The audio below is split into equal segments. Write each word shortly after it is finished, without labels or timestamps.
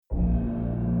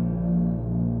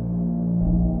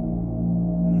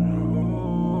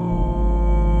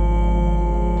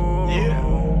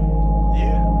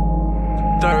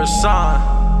son,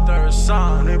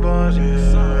 Gooniebarz,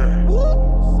 yeah.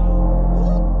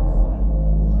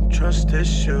 Trust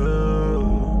issue.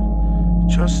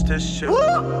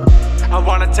 I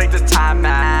wanna take this time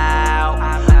out,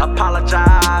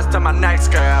 apologize to my next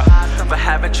girl for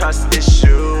having trust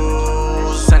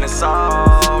issues, and it's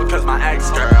all cause my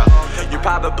ex-girl. You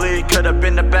probably could've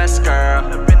been the best girl,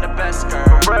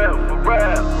 for real.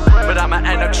 But I'ma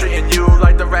end up treating you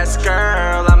like the rest,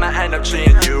 girl. I'ma end up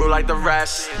treating you like the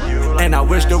rest. And I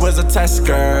wish there was a test,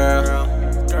 girl,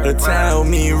 to tell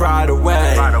me right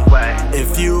away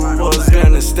if you was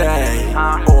gonna stay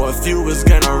or if you was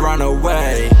gonna run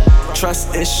away.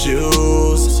 Trust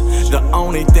issues, the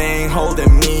only thing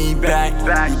holding me back.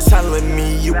 You telling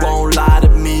me you won't lie to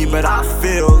me, but I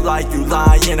feel like you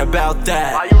lying about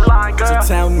that. So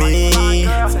tell me,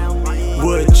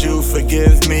 would you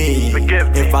forgive me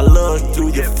if I look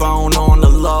through your phone on the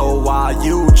low while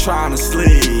you tryna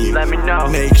sleep? Let me know.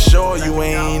 Make sure you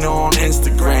ain't on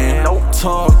Instagram,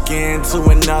 talking to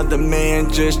another man,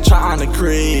 just tryna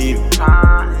creep.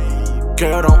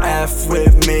 Girl, don't F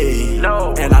with me,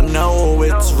 and I know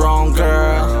it's wrong,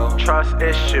 girl. Trust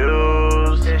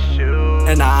issues.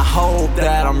 And I hope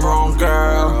that I'm wrong,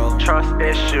 girl. Trust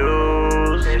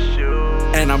issues.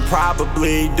 And I'm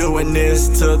probably doing this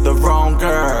to the wrong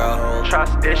girl.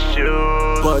 Trust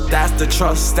issues. But that's the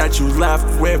trust that you left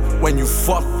with when you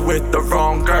fuck with the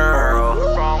wrong girl.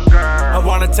 I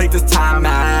wanna take this time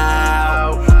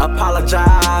out,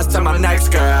 apologize to my next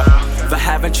girl for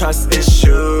having trust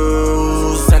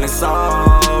issues, and it's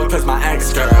all cause my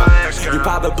ex-girl. You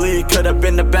probably could've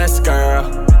been the best girl,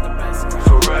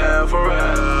 For real.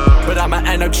 but I'ma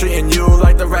end up treating you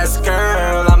like the rest,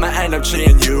 girl. I'ma end up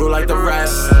treating you like the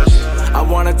rest. I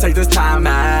wanna take this time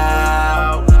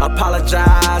out,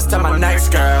 apologize to my next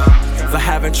girl for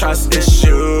having trust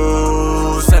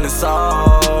issues, and it's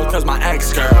all cause my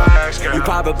ex-girl. You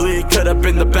probably could've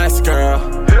been the best girl,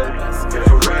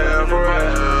 For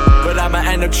real. but I'ma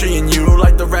end up treating you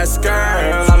like the rest,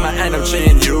 girl. I'ma end up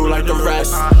treating you like the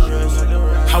rest.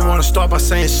 I wanna start by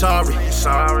saying sorry.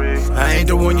 I ain't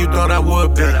the one you thought I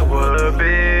would be.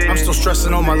 I'm still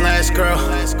stressing on my last girl.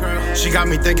 She got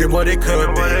me thinking what it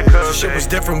could be. The shit was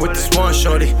different with this one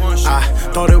shorty. I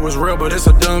thought it was real, but it's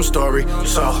a dumb story.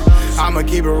 So I'ma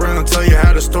keep it real and tell you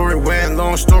how the story went.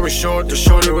 Long story short, the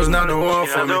shorty was not the one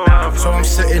for me. So I'm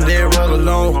sitting there all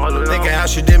alone, thinking how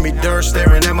she did me dirt,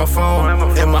 staring at my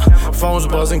phone. And my phone's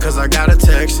buzzing cause I got a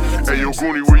text. Hey yo,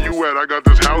 Goonie, where you at? I got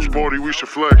this house party, we should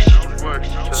flex.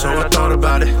 So I thought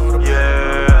about it.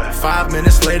 Yeah. 5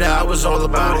 minutes later, I was all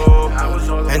about it.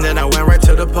 And then I went right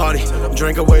to the party,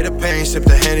 drank away the pain, sipped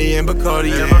the Henny and Bacardi.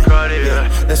 Yeah,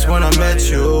 that's when I met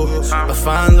you. A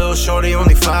fine little shorty,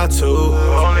 only 5'2".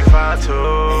 Only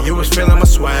 5'2". And you was feeling my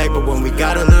swag, but when we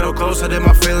got a little closer, then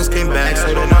my feelings came back.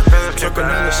 So then I took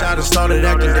another shot and started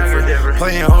acting different.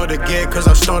 Playing hard to get, cause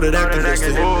I started acting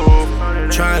distant.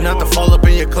 Trying not to fall up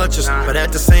in your clutches, but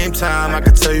at the same time, I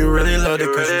could tell you really loved it.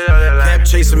 Cause you kept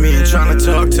chasing me and trying to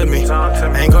talk to me.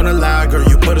 Ain't gonna lie, girl,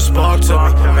 you put a spark to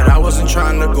me, but I wasn't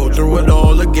trying to go through it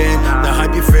all again. The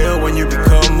hype you feel when you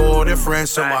become more than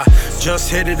friends. So I just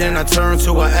hit it and I turned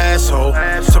to an asshole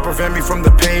to prevent me from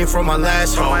the pain from my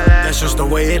last home. That's just the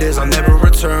way it is, I'll never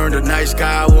return. The nice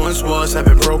guy I once was, have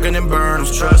been broken and burned.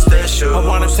 Trust issues. I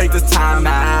wanna take this time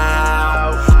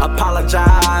out,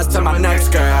 apologize to my next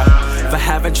girl for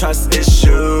having trust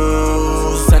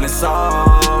issues, and it's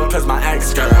all cause my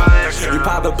ex-girl. You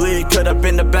probably could've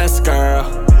been the best girl,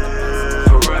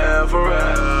 For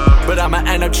real. but I'ma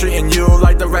end up treating you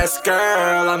like the rest,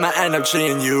 girl. I'ma end up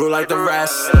treating you like the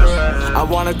rest. I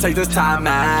wanna take this time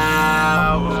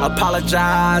out,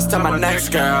 apologize to my next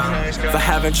girl for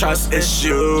having trust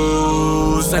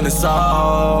issues, and it's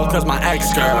all cause my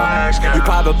ex-girl. You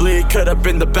probably could've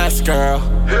been the best girl,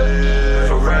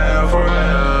 For real.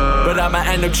 but I'ma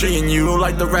end up treating you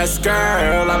like the rest,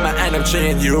 girl. I'ma end up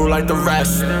treating you like the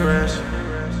rest.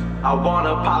 I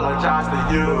wanna apologize to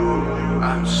you.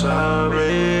 I'm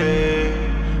sorry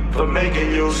for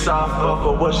making you suffer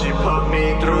for what she put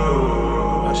me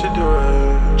through. I should do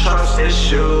it. Trust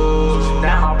issues,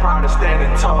 now I'm proud of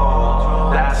standing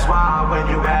tall. That's why when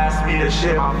you ask me to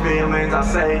share my feelings, I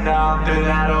say nothing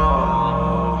at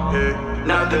all.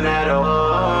 Nothing at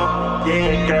all.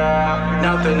 Yeah, girl,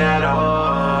 nothing at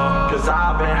all. Cause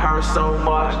I've been hurt so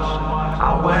much,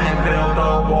 I went and built a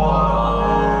wall.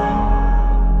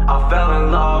 I fell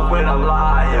in love with a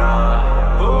liar.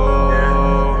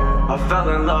 I fell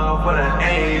in love with an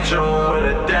angel, with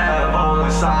a devil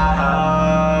inside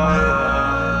her.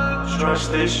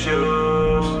 Trust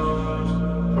issues,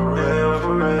 for real.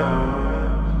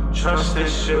 Trust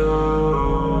issues,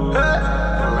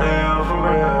 for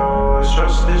real.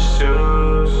 trust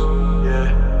issues. Yeah,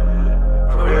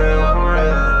 for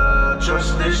real,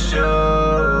 trust issues,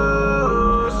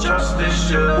 trust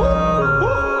issues.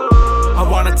 I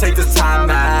wanna take this time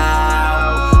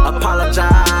out,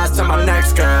 apologize to my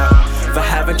next girl for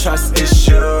having trust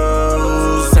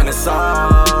issues, and it's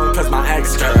all cause my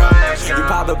ex girl. You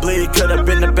probably could've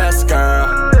been the best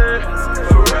girl,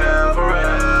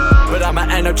 but I'ma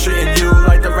end up treating you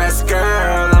like the rest,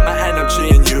 girl. I'ma end up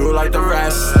treating you like the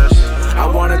rest. I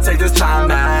wanna take this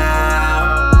time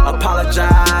out,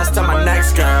 apologize to my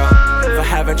next girl for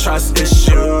having trust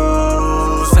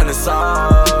issues, and it's all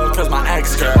cause my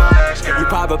ex girl. You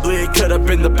probably could've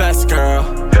been the best girl,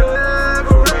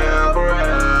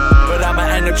 but I'ma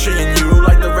end up treating you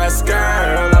like the rest,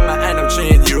 girl. I'ma end up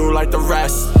treating you like the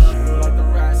rest.